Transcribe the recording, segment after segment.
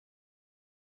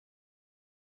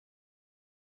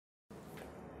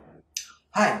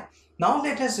Hi, now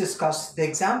let us discuss the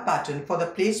exam pattern for the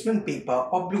placement paper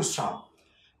of Blue Star.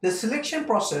 The selection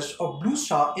process of Blue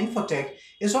Star Infotech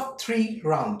is of 3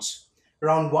 rounds.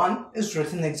 Round 1 is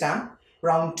written exam,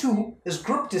 round 2 is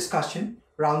group discussion,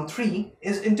 round 3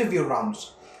 is interview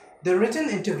rounds. The written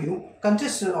interview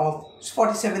consists of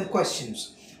 47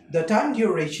 questions. The time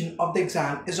duration of the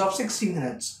exam is of 60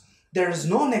 minutes. There is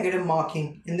no negative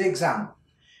marking in the exam.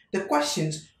 The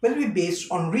questions will be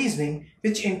based on reasoning,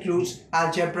 which includes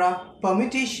algebra,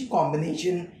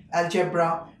 permutation-combination,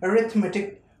 algebra,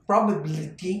 arithmetic,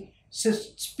 probability,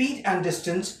 speed and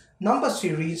distance, number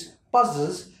series,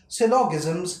 puzzles,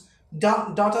 syllogisms,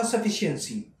 data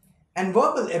sufficiency, and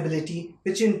verbal ability,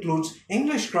 which includes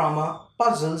English grammar,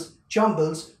 puzzles,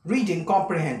 jumbles, reading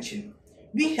comprehension.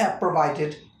 We have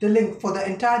provided the link for the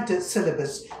entire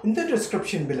syllabus in the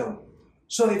description below.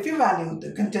 So if you value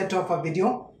the content of our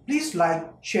video, please like,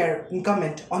 share and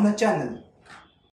comment on the channel.